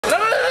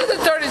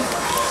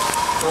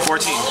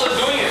14.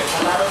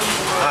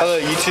 Hello,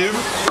 YouTube.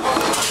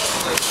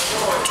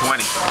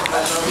 20.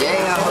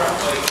 Yeah.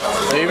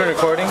 Are you even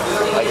recording?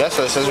 I guess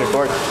so. It says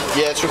record.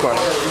 Yeah, it's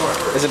recording.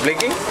 Is it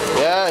blinking?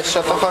 Yeah,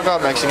 shut the fuck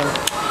up, Mexican.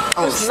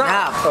 Oh,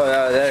 snap. Oh,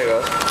 yeah, there you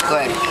go. Go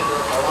ahead.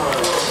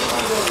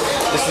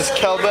 This is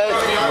Kelbet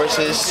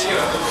versus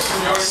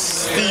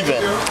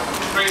Steven.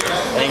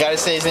 And you gotta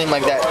say his name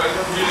like that.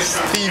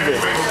 Steven.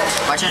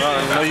 Watch it.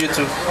 No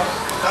YouTube.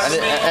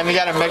 And we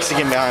got a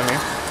Mexican behind me.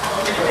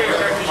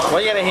 Why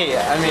you gotta hate?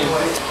 I mean,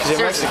 because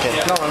you're Mexican.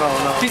 No.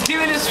 He's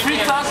giving us free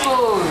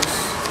tacos.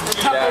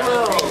 Taco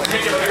Bell.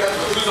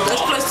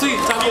 Let's play sweet.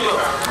 Taco Bell.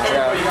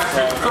 Yeah.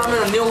 From a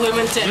new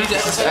women tent.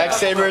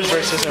 X-Sabers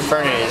versus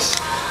Infernities.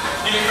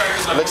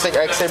 It looks like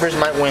X-Sabers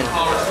might win.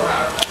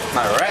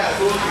 Alright.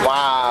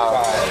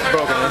 Wow.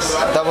 Brokenness.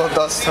 Double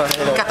dust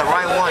tornado. You got the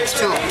right ones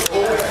too.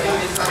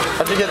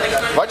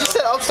 Why'd you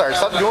say upstart?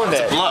 Stop doing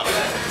that. It's a bluff.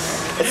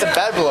 It's a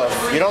bad bluff.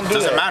 You don't do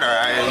that. Doesn't matter.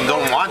 I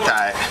don't want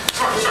that.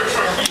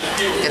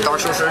 Get Dark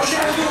Soul Search.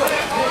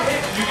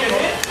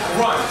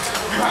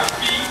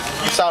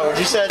 Sal, what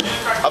you said?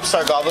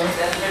 Upstart Goblin?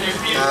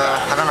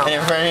 I don't know. And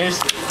Infernities?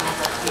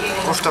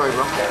 Cool story,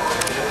 bro.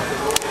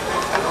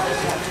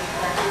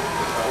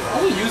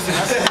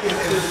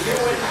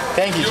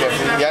 Thank you,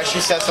 Jeffrey. You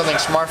actually said something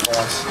smart for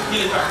once.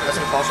 That's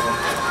impossible.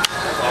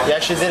 You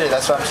actually did it,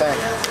 that's what I'm saying.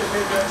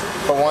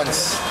 For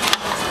once.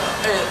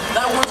 Hey,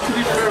 that one could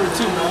be forever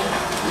too, man.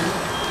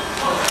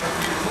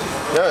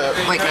 Yeah.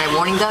 Wait, can I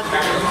warning that?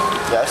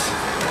 Yes.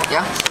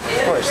 Yeah?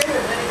 Of course.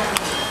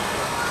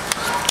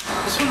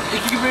 This one, if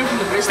you can bring it from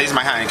the base. Stays in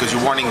my hand because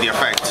you're warning the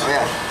effect. Oh,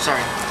 yeah,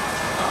 sorry.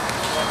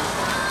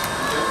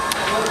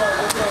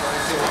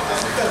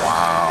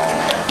 Wow.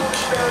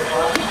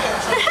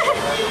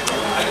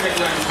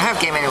 I have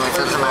game anyway,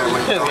 so it doesn't matter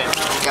when you go.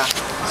 Yeah.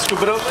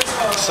 Scoop it up.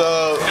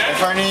 So,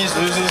 Infernities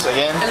loses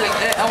again. Hey, like,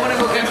 hey, I want to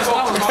go get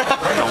Star Wars.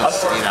 Don't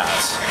say that.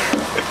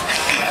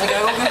 Like, I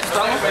go get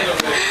Star Wars.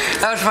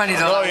 That was funny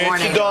though. Oh, you're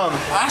warning. too dumb.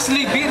 I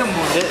actually beat him,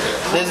 boy.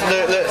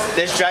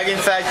 There's Dragon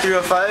Fact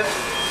 305.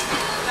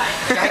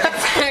 Dragon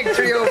Tag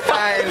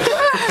 305.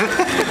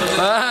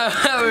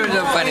 That was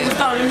so funny.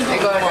 Hey,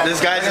 go ahead. This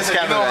guy's a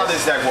scammer. You know how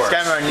this deck works.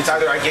 Scammer on It's YouTube.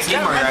 either I get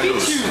game or I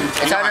lose.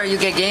 It's either you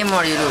get game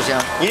or you lose,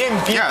 yeah. You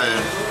didn't beat me.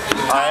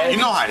 Alright? You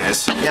know how it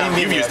is. Yeah.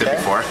 You've used it Okay.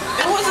 before.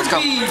 It wasn't go.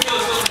 beat.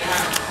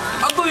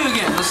 I'll go you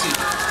again. Let's see.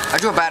 I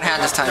drew a bad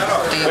hand this time.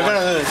 We're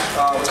gonna lose.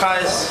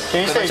 Guys,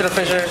 Can you say to the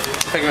Fisher,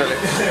 pick it.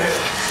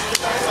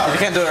 You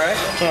can't do it, right?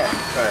 Can't.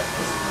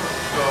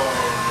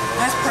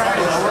 That's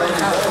practice.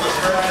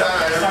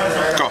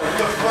 Go.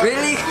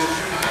 Really?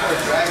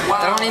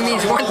 That only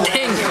means one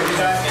thing.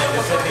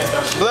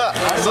 Blah,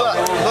 blah,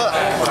 blah.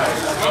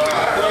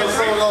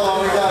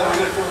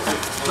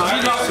 So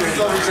he lost it.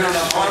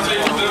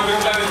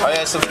 Oh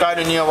yeah, subscribe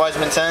to Neo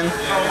Wiseman 10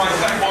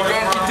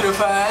 Grand Prix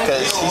 5.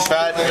 because he's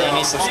fat and he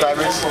needs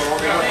subscribers. Good.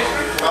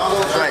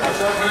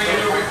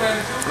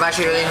 I'm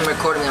actually really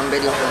recording on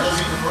video.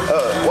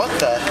 What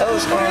the hell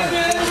is going on?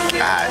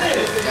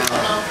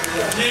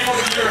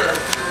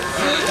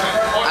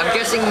 I'm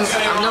guessing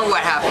I know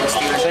what happened,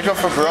 Steven. Check out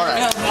for Verona.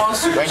 He has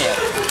monsters. Bring it.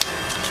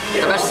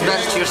 The best bet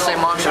is to just say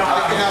monster.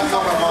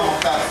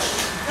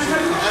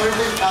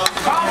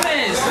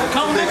 Thomas,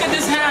 come look at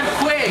this hand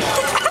quick.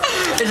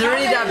 Is it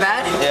really that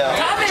bad? Yeah.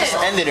 Thomas.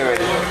 Ended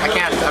already. I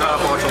can't. I don't know how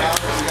to watch it.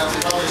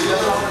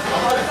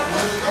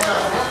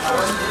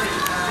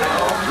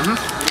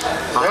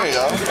 There you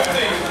go. I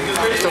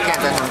still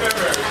can't bend him.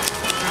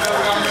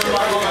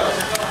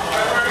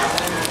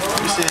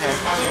 You see him.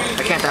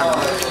 I can't bend him.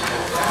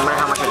 No matter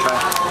how much I try.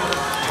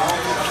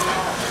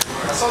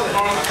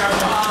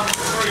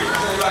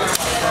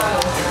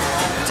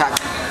 Attack.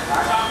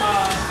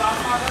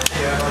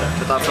 I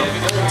thought so.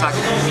 Attack.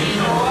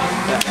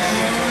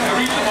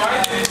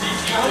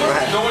 Go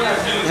ahead.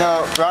 You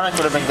know, Veronic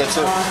would have been good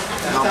too.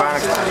 No,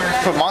 Barnack.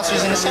 Put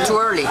monsters in his hand? Too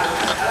early.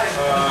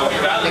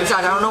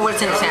 Besides, I don't know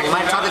what's in his hand. He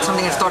might have thought that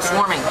something and start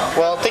swarming.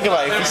 Well, think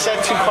about it. If he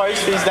set 2 cards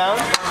face down,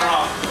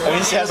 at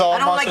least he has all I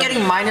don't like monsters.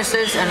 getting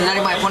minuses and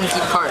letting my opponent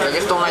keep cards. I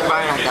just don't like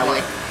Barnack that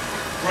way.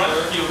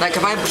 Like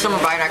if I summon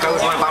Barnack, I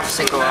always want to bounce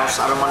a synchro, or else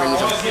I don't want to use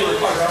him.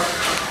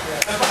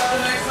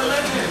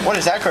 What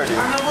does that card do?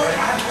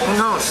 Who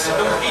knows?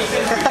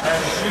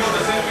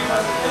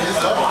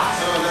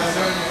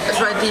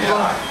 That's right,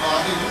 people.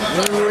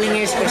 New ruling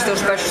is you can still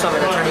special summon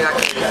and turn you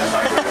activated.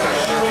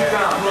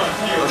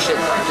 Oh shit,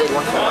 I did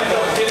one.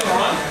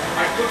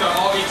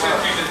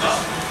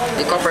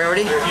 They got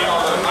priority?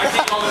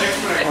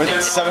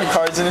 With 7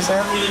 cards in his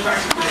hand?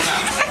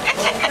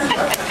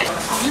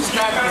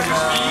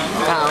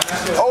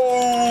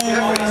 Oh!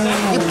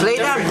 You play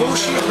that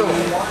bullshit though.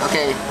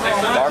 Okay.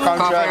 Dark on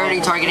Call Dragon.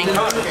 priority targeting.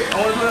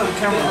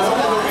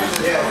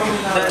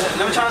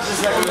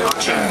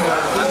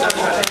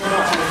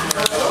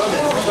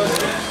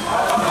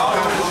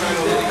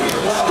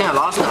 Damn, I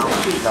lost now.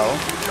 No.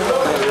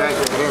 Right, I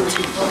didn't.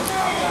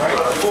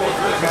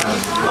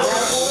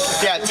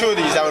 If you had 2 of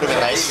these, that would have been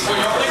nice.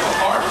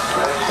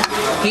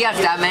 He has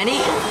that many?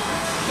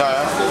 No,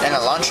 and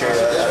a launcher.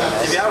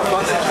 That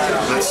would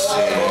have been nice.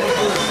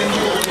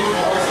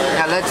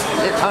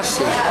 let us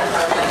see.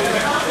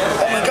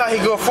 Oh my god, he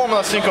go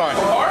formula synchron.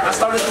 I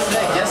started this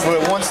day, yes.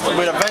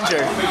 With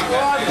Avenger.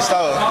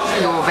 Gustavo.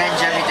 You will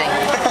avenge everything.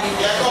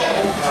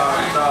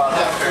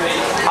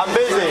 I'm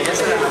busy.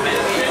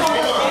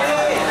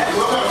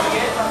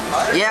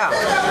 Yeah.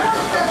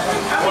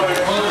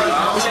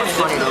 This one's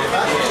funny though.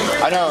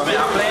 I know.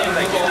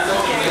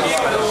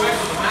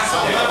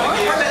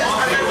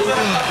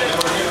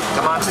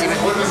 Come on, Steven.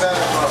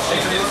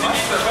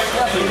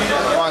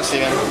 Come on,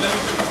 Steven.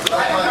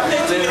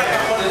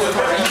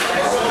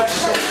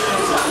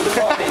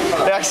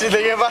 You actually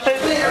thinking about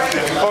it?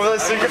 Over the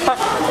synchron?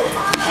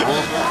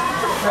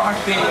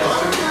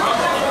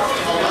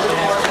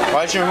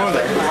 Why did you remove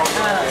that?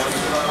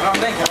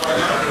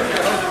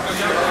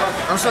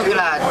 I'm so good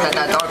at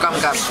that dark arm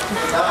cap.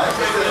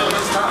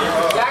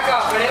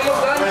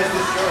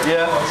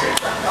 Yeah.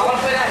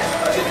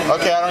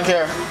 Okay, I don't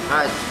care.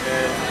 Alright.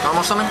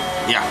 Almost summon?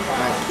 Yeah.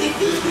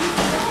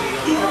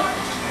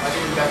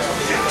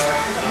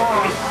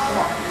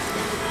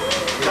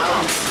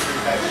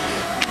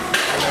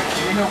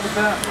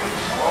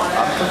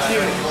 I'm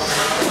confused.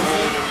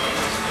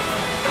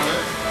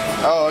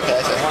 Oh, okay,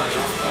 I see.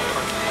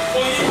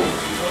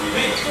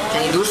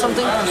 Can you do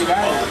something?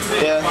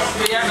 Yeah.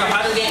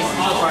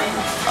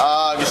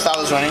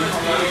 Gustavo's running.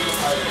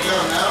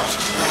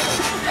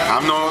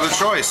 I'm no other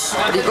choice.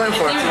 What are you going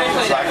for?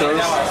 Black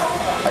Rose,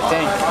 I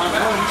think.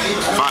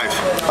 5.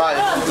 5.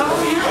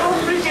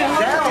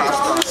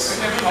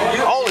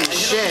 Holy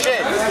shit.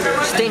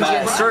 Stingy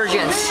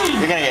insurgents.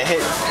 You're gonna get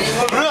hit.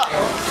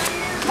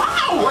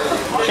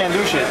 Can't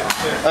do shit.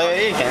 Oh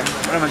yeah, you can.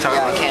 What am I talking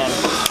Yeah, I about? can.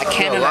 I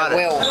can and I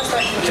will.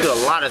 You can do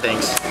a lot of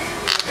things.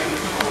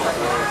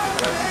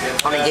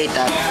 I'll negate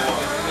that.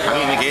 I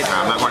need to negate that.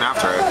 I'm not going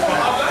after it.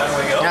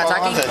 You're not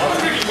attacking?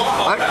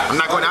 What? I'm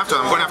not going after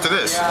it. I'm going after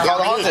this. Yeah,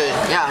 the negate. haunted.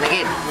 Yeah,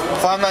 negate.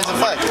 5 nights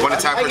effect. One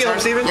attack per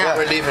turn. Yeah.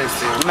 We're leaving,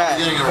 Steven. Matt,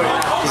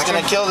 he's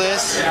gonna kill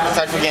this.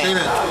 Attack for game.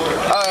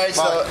 Alright,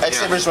 so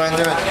X-Sabers win.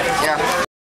 Yeah.